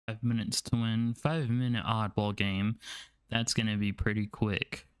minutes to win. 5-minute oddball game. That's gonna be pretty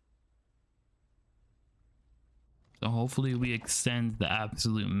quick. So hopefully we extend the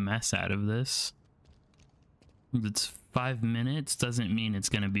absolute mess out of this. If it's 5 minutes, doesn't mean it's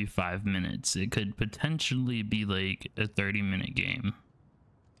gonna be 5 minutes. It could potentially be like a 30-minute game.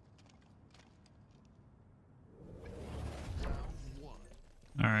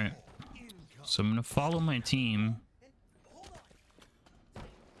 All right, so I'm gonna follow my team.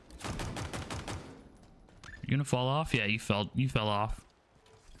 You're gonna fall off? Yeah, you fell off.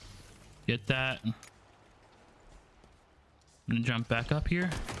 Get that. I'm gonna jump back up here.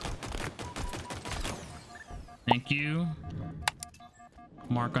 Thank you.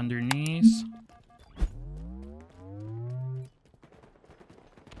 Mark underneath.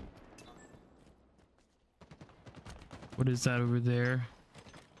 What is that over there?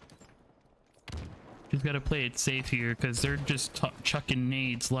 Just gotta play it safe here because they're just chucking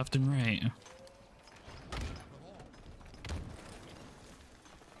nades left and right.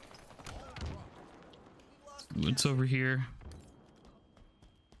 What's over here?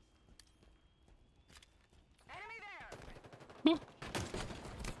 Ooh.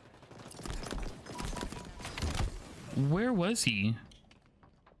 Where was he?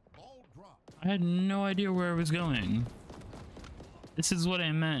 I had no idea where I was going. This is what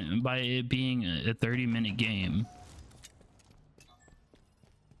I meant by it being a 30-minute game.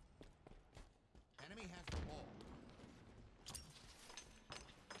 Enemy has the ball.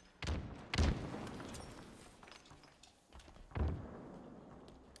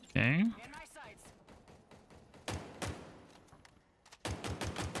 Okay.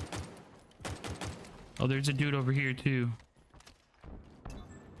 Oh, there's a dude over here too.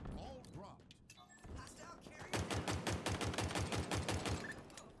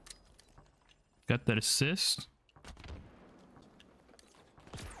 Got that assist.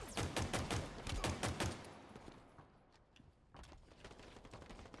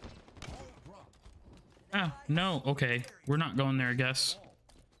 Ah, no. Okay, we're not going there, I guess.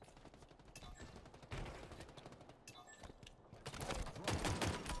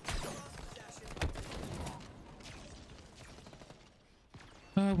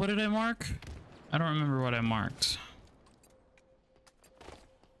 What did I mark? I don't remember what I marked.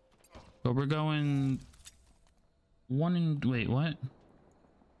 But we're going 1 and wait, what?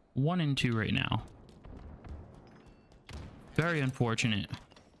 1 and 2 right now. Very unfortunate.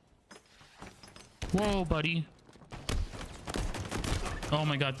 Whoa, buddy. Oh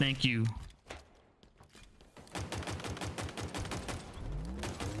my god, thank you.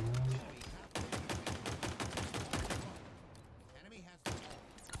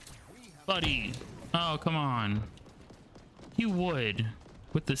 Buddy. Oh, come on. You would.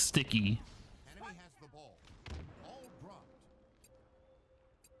 With the sticky. Enemy has the ball. All dropped.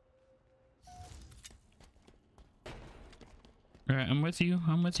 All right, I'm with you.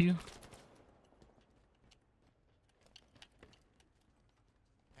 I'm with you.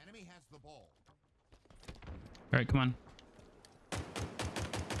 Enemy has the ball. All right, come on.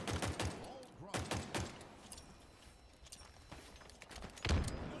 All dropped.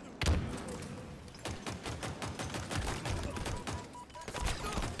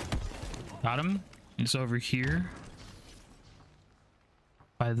 Got him. He's over here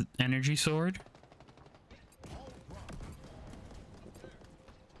by the energy sword.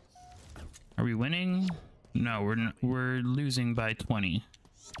 Are we winning? No, we're losing by 20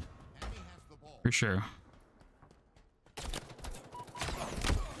 for sure.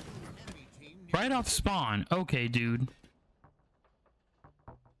 Right off spawn. Okay, dude.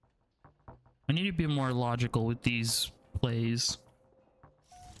 I need to be more logical with these plays.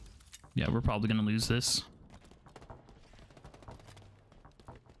 Yeah, we're probably gonna lose this.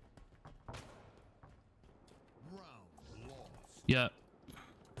 Yeah.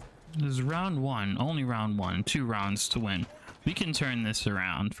 This is round 1. Only round 1. 2 rounds to win. We can turn this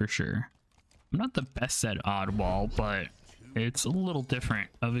around for sure. I'm not the best at oddball, but it's a little different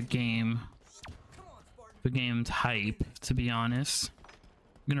of a game. The game's hype, to be honest.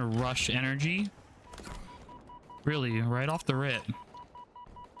 I'm gonna rush energy. Really, right off the rip.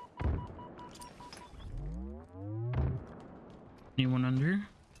 Anyone under?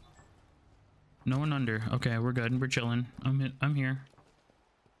 No one under. Okay, we're good. We're chilling. I'm here.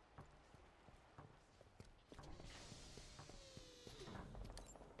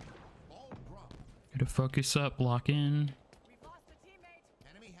 Gotta focus up, lock in.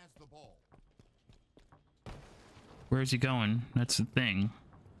 Enemy has the ball. Where's he going? That's the thing.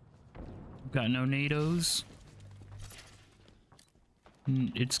 Got no NATOs.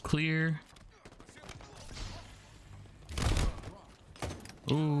 It's clear.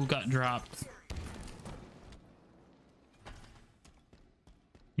 Ooh, got dropped.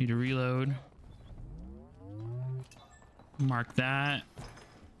 Need to reload. Mark that.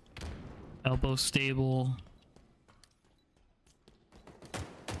 Elbow stable.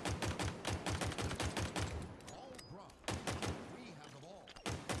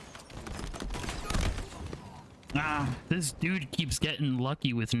 Ah, this dude keeps getting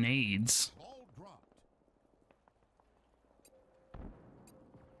lucky with nades.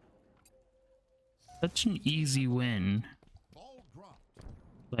 Such an easy win.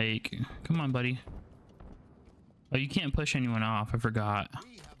 Like, come on, buddy. Oh, you can't push anyone off. I forgot.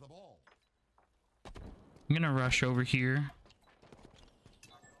 I'm gonna rush over here.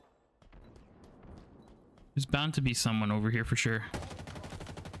 There's bound to be someone over here for sure.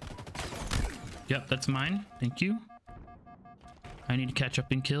 Yep, that's mine. Thank you. I need to catch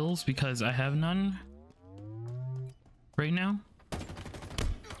up in kills because I have none right now.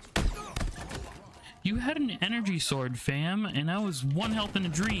 You had an energy sword, fam, and I was 1 health in a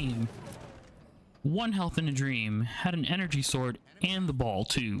dream. 1 health in a dream. Had an energy sword and the ball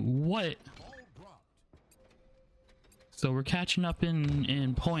too. What? So we're catching up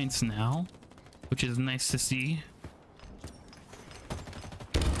in points now, which is nice to see.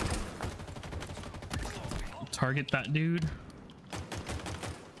 Target that dude.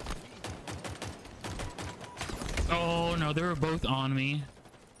 Oh no, they were both on me.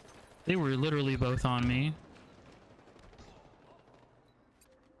 They were literally both on me.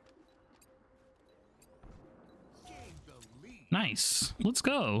 Nice. Let's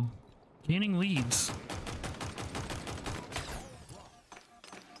go. Gaining leads.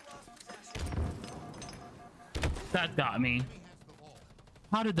 That got me.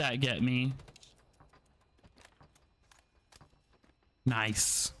 How did that get me?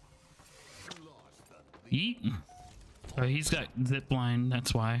 Nice. Yeet. Oh, he's got zip line,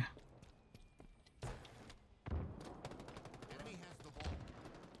 that's why.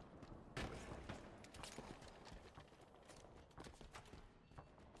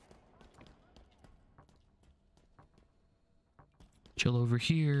 Chill over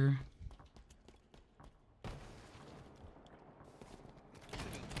here.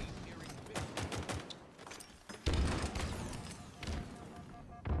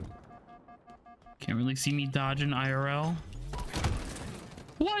 Can't really see me dodging IRL.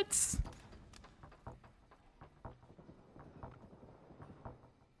 What?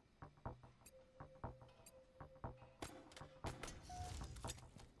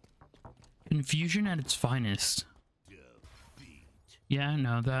 Confusion at its finest. Yeah,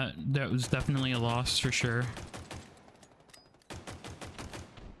 no, that was definitely a loss for sure.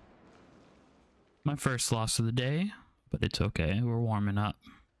 My first loss of the day, but it's okay. We're warming up.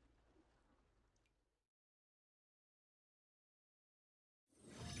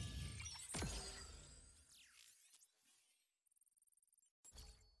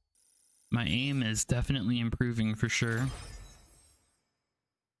 My aim is definitely improving for sure.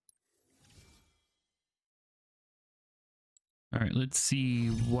 All right, let's see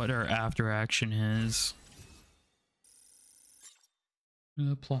what our after action is.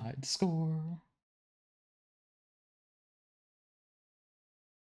 Applied score.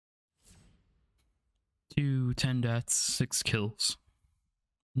 Two 10 deaths, 6 kills.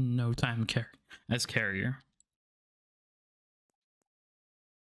 No time as carrier.